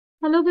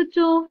Hello,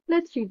 Bachcho.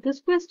 Let's read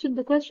this question.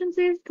 The question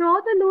says, draw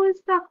the lowest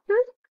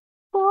structures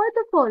for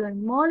the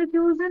following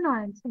molecules and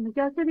ions. हमने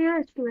क्या क्या दिया?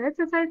 H2S,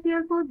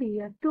 SiCl4,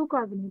 BeF2,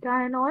 carbonate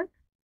ion और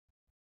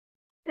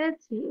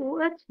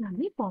HCOOH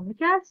यानी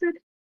formic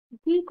acid.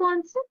 The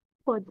concept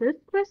for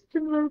this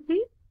question will be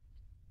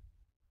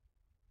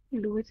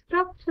lowest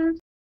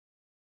structures.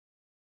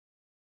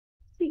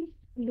 See,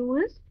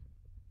 lowest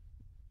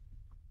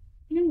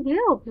ये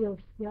observe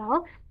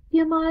किया कि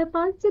हमारे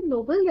पास जो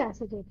नोबल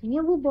गैसेज होती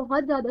हैं वो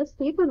बहुत ज्यादा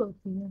स्टेबल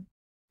होती हैं,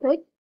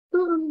 राइट?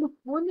 तो उन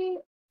लोगों ने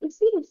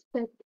इसी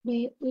रिस्पेक्ट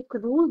में एक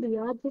रूल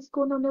दिया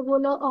जिसको उन्होंने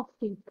बोला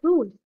ऑक्टेट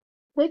रूल,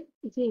 राइट?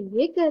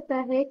 ये कहता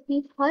है कि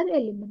हर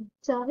एलिमेंट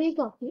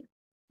चाहेगा कि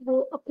वो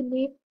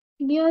अपने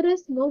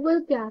नियरेस्ट नोबल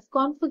गैस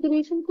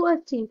कॉन्फ़िगरेशन को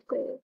अचीव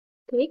करे,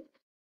 ठीक?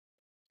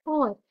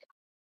 और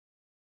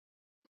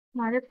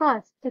हमारे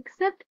पास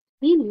एक्सेप्ट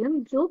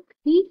हीलियम जो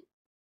भी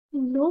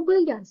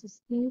नोबल गैसेस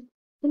थी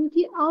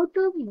उनकी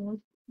आउटर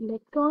मोस्ट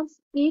इलेक्ट्रॉन्स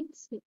एक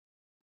से,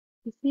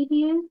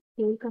 इसीलिए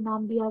रूल का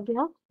नाम दिया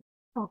गया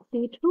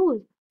ऑक्टेट रूल।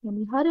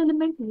 यानी हर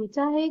एलिमेंट ये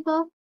चाहेगा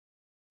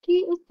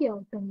कि उसके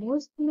आउटर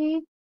मोस्ट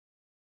में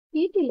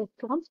 8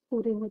 इलेक्ट्रॉन्स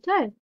पूरे हो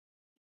जाए,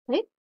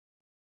 राइट?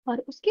 और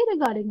उसके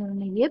रिगार्डिंग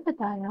उन्होंने ये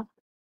बताया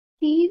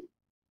कि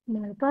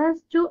हमारे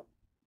पास जो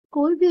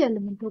कोई भी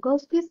एलिमेंट होगा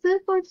उसके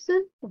सिर्फ और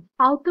सिर्फ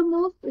आउटर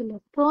मोस्ट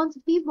इलेक्ट्रॉन्स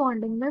ही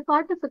बॉन्डिंग में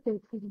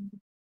पार्टिसिपेट करेंगे,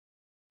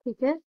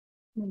 ठीक है?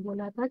 मैं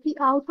बोला था कि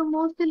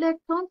outermost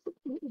electrons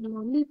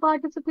only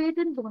participate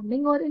in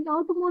bonding और इन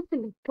outermost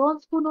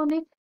electrons को उन्होंने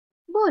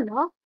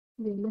बोला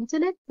valence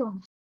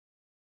electrons,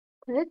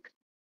 करेक्ट?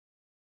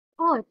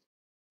 और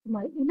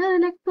हमारे inner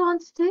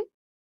electrons थे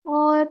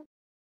और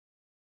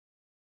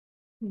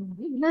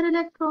हमारे inner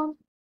electrons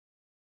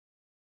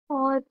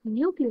और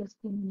nucleus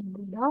को उन्होंने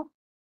बोला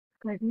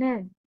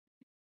kernel.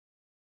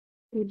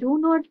 They do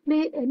not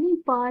play any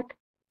part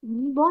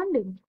in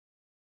bonding,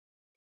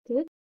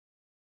 ठीक?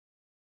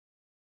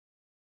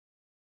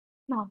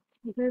 ना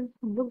अगर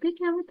हम लोग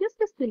देखें हमें किस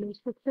किस के लिए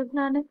स्ट्रक्चर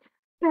बनाना है,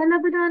 पहला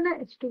बनाना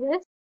है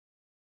H2S.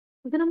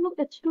 अगर हम लोग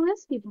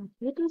H2S की बात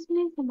करें तो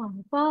इसमें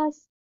हमारे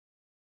पास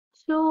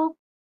जो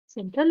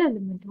सेंट्रल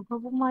एलिमेंट होगा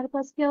वो हमारे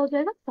पास क्या हो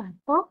जाएगा?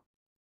 सल्फर.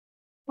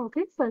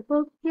 ओके,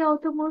 सल्फर के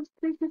आउटर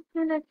मोस्ट में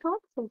कितने इलेक्ट्रॉन?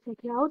 सल्फर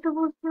के आउटर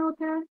मोस्ट में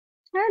होते हैं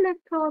 6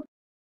 इलेक्ट्रॉन,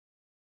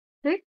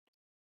 राइट?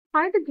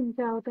 हाइड्रोजन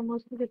के आउटर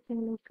मोस्ट में कितने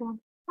इलेक्ट्रॉन?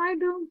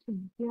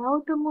 हाइड्रोजन के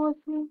आउटर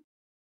मोस्ट में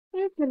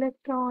 1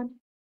 इलेक्ट्रॉन.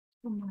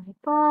 हमारे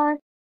पास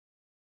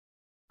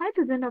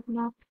हाइड्रोजन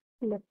अपना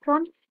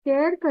इलेक्ट्रॉन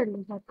शेयर कर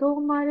लेगा तो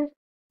हमारे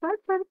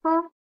सल्फर का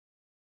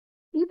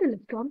 8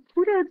 इलेक्ट्रॉन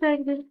पूरे हो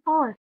जाएंगे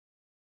और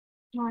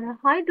हमारा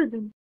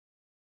हाइड्रोजन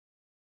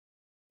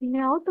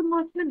आउटर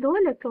मोस्ट में 2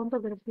 इलेक्ट्रॉन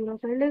अगर पूरा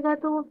कर लेगा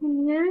तो वो अपनी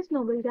नियरेस्ट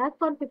नोबल गैस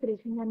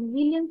कॉन्फ़िगरेशन यानी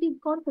हीलियम की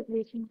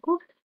कॉन्फ़िगरेशन को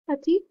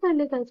अचीव कर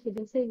लेगा. इस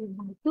वजह से ये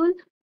मॉलिक्यूल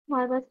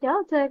हमारे पास क्या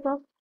हो जाएगा?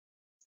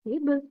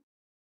 Stable,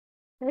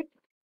 right?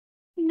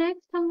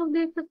 नेक्स्ट हम लोग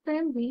देख सकते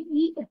हैं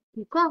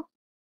BeF2 का.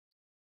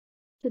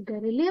 तो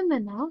बेरिलियम है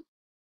ना,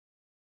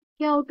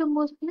 के आउटर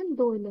मोस्ट में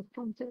 2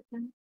 इलेक्ट्रॉन रहते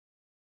हैं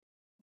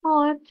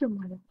और जो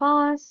हमारे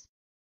पास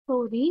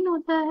क्लोरीन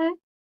होता है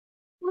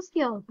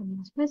उसके आउटर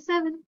मोस्ट में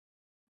 7,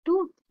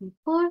 2, 3,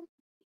 4,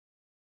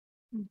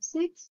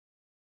 6,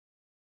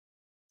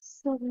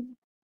 7,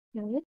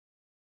 राइट?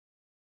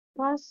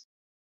 पास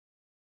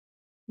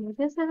ये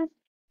कैसे है,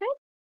 राइट?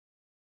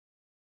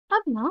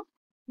 अब ना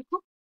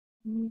देखो,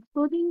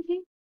 क्लोरीन के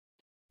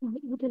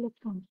 8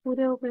 इलेक्ट्रॉन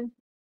पूरे हो गए,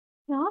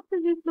 यहाँ पे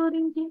भी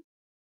क्लोरीन के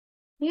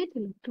 8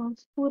 इलेक्ट्रॉन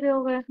पूरे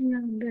हो गए.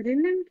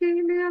 बेरिलियम के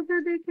लिए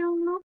अगर देखें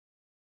हम लोग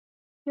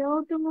क्या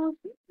होता है,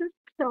 सिर्फ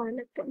 4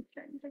 इलेक्ट्रॉन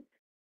चाहिए.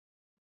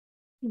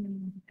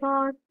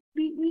 पास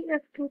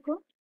BeF2 का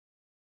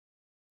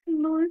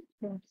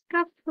लोएस्ट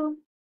स्ट्रक्चर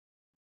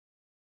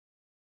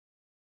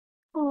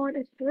और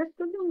H2S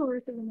को भी लोअर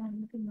से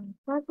बनाने के हमारे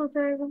पास हो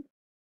जाएगा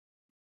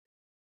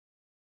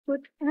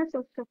कुछ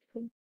ऐसा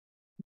structure.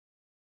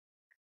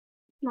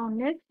 Now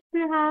next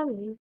we have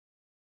is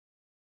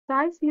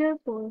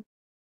SiCl4.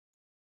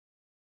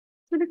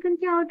 Silicon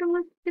के आउटर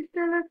मोस्ट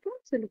कितने इलेक्ट्रॉन?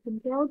 सिलिकॉन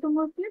के आउटर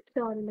मोस्ट में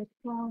 4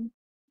 इलेक्ट्रॉन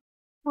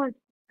और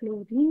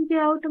क्लोरीन के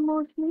आउटर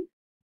मोस्ट में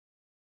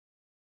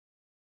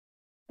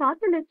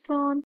 7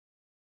 इलेक्ट्रॉन.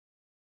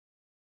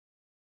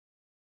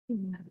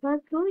 हमारे पास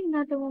क्लोरीन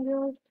आटम हो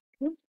गया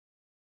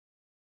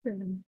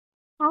 7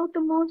 आउटर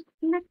मोस्ट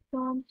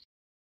इलेक्ट्रॉन.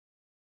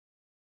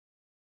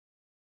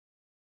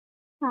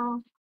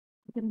 हाँ,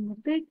 अगर हम लोग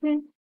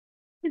देखें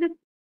इधर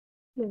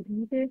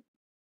क्लोरीन के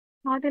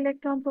 8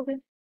 इलेक्ट्रॉन हो गए,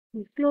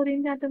 इस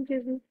क्लोरीन आटम के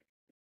भी,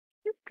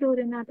 इस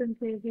क्लोरीन आटम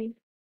के भी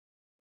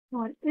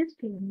और इस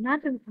क्लोरीन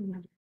आटम के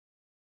भी.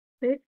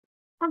 फिर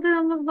अगर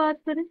हम लोग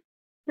बात करें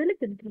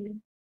सिलिकॉन के लिए,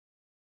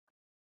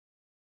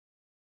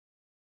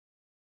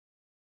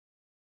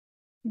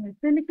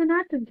 सिलिकॉन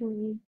आटम के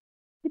लिए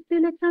कितने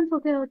इलेक्ट्रॉन हो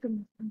गए आटम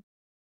में?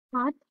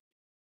 8.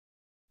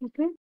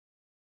 ओके,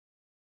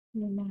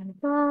 ये हमारे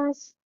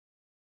पास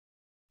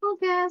हो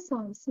गया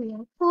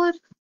SiCl4.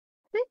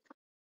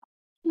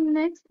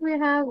 Next we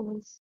have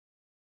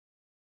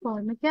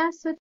formic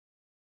acid.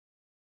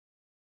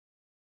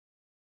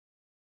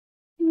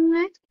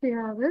 we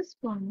have is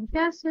formic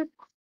acid.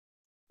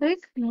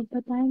 ठीक, अब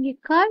बताएंगे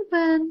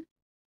कार्बन।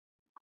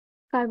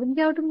 कार्बन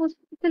के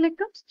आउटरमोस्ट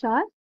इलेक्ट्रॉन्स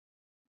 4,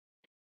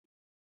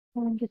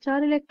 और उनके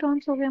 4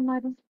 इलेक्ट्रॉन्स हो गए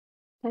हमारे।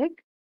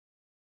 ठीक,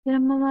 फिर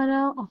हम हमारा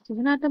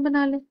ऑक्सीजन आटम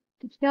बना ले,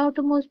 तो इसके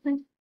आउटरमोस्ट में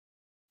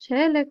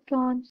 6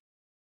 इलेक्ट्रॉन्स।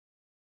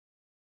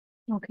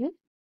 ओके,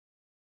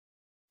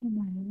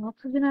 हमारे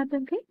ऑक्सीजन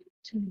आटम के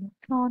 6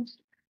 इलेक्ट्रॉन्स।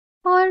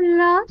 और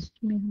लास्ट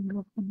में हम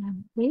लोग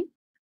बनाएंगे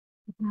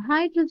अपना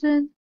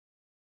हाइड्रोजन,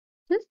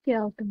 जिसके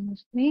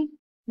आउटरमोस्ट में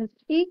बस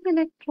 1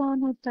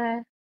 इलेक्ट्रॉन होता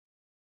है।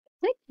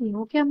 ठीक, ये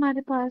हो गया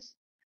हमारे पास।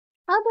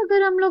 अब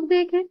अगर हम लोग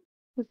देखें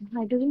तो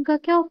हाइड्रोजन का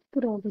क्या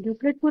पूरा हो गया,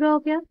 ड्यूप्लेट पूरा हो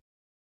गया।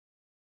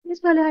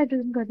 इस वाले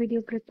हाइड्रोजन का भी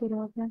ड्यूप्लेट पूरा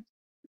हो गया।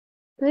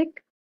 ठीक,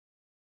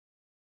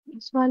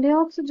 इस वाले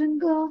ऑक्सीजन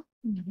का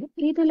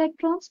 8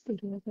 इलेक्ट्रॉन्स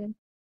पूरे हो गए।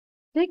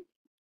 ठीक,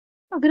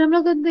 अगर हम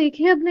लोग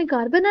देखें अपने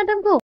कार्बन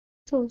एटम को,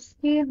 तो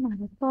उसके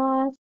हमारे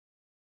पास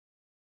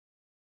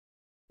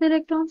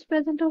इलेक्ट्रॉन्स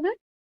प्रेजेंट हो गए,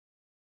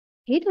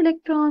 8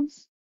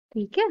 इलेक्ट्रॉन्स।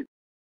 ठीक है,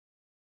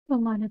 तो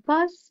हमारे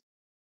पास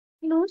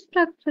लो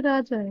स्ट्रक्चर आ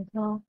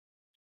जाएगा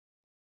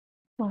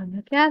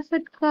फॉर्मिक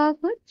एसिड का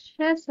कुछ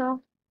ऐसा।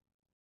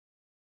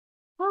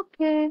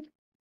 ओके,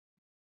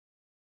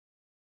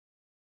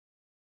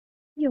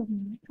 ये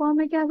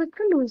फॉर्मिक एसिड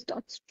का लूज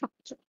डॉट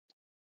स्ट्रक्चर।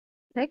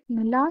 ठीक,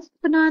 में लास्ट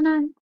बनाना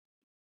है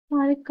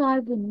हमारे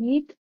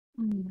कार्बोनेट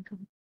अम्ल का।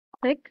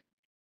 ठीक,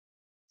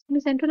 इसमें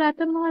सेंट्रल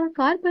एटम हमारा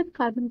कार्बन,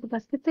 कार्बन के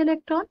पास कितने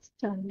इलेक्ट्रॉन्स,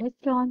 4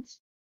 इलेक्ट्रॉन्स।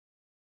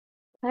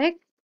 ठीक,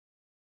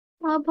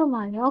 अब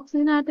हमारे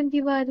ऑक्सीजन एटम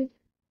की बारी।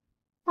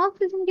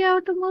 ऑक्सीजन के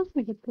आउटरमोस्ट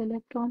में कितने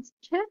इलेक्ट्रॉन्स,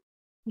 6।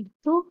 1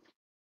 2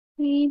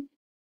 3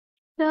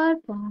 4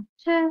 5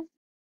 6।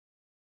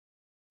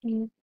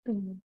 1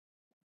 2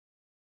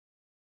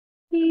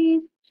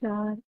 3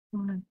 4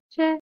 5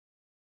 6।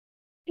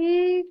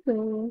 1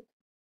 2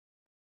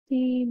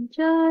 3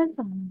 4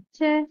 5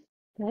 6।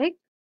 राइट,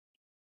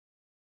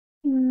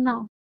 ना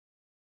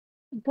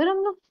अगर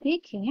हम लोग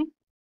देखें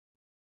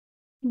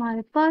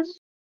हमारे पास,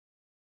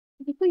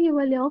 देखो ये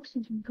वाले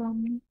ऑक्सीजन का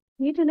हमने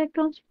 8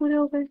 इलेक्ट्रॉन्स पूरे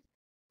हो गए।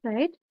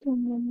 राइट, तो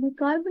हमने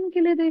कार्बन के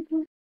लिए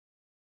देखें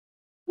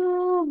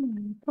तो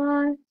हमारे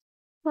पास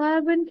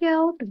कार्बन के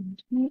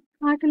आउटरमोस्ट में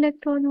 8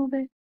 इलेक्ट्रॉन हो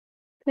गए।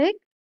 ठीक,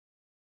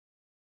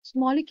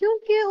 मॉलिक्यूल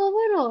के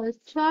ओवरऑल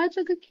चार्ज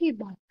अगर की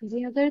बात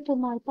करें अगर, तो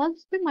हमारे पास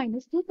उस पे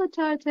 -2 का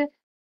चार्ज है,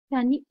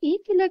 यानी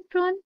 1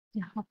 इलेक्ट्रॉन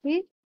यहाँ पे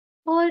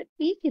और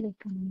 1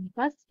 इलेक्ट्रॉन हमारे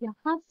पास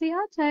यहाँ से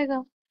आ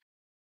जाएगा।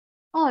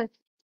 और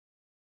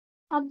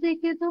अब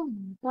देखिए तो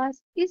हमारे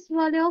पास इस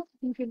वाले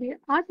ऑक्सीजन के लिए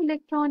 8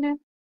 इलेक्ट्रॉन है,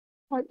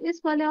 और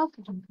इस वाले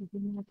ऑक्सीजन के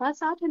लिए हमारे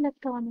पास 8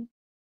 इलेक्ट्रॉन है।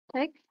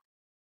 ठीक,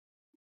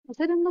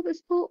 अगर हम लोग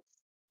इसको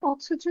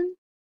ऑक्सीजन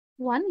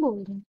 1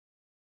 बोल रहे हैं,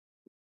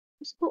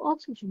 इसको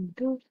ऑक्सीजन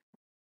 2,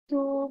 तो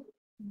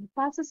हमारे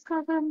पास इसका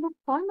अगर हम लोग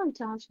फॉर्मल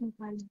चार्ज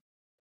निकालें,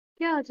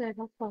 क्या आ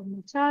जाएगा,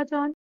 फॉर्मल चार्ज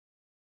ऑन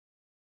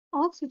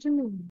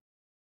ऑक्सीजन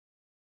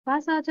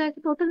पास आ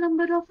जाएगा। टोटल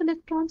नंबर ऑफ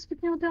इलेक्ट्रॉन्स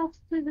कितने होते हैं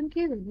ऑक्सीजन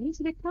के,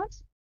 वैलेंस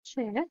इलेक्ट्रॉन्स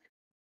 6,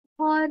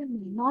 और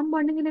नॉन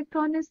बॉन्डिंग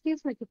इलेक्ट्रॉन इस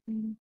केस में कितने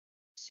हैं,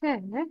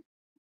 6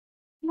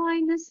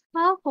 minus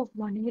half of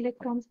bonding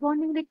electrons.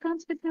 Bonding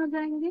electrons कितने हो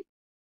जाएंगे,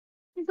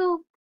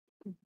 तो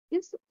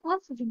इस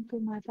ऑक्सीजन को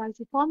हमारे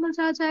पास फॉर्मल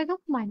चार्ज आएगा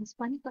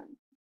 -1 का।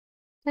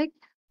 ठीक,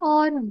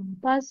 और हमारे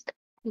पास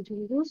ये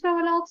जो दूसरा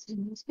वाला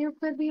ऑक्सीजन है उसके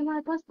ऊपर भी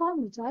हमारे पास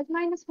फॉर्मल चार्ज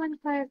 -1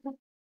 का आएगा।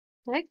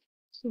 ठीक,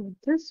 so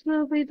this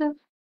will be the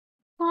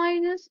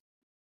finest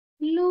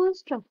low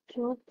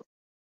structure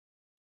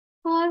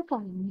for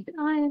carbonate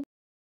ion.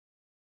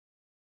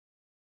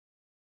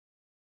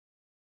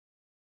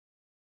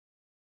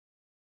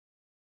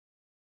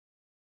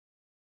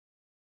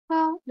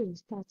 How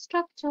is that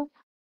structure?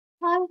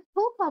 I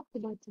hope आपको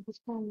बात समझ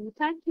में आई।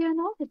 Thank you and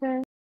all the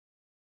best.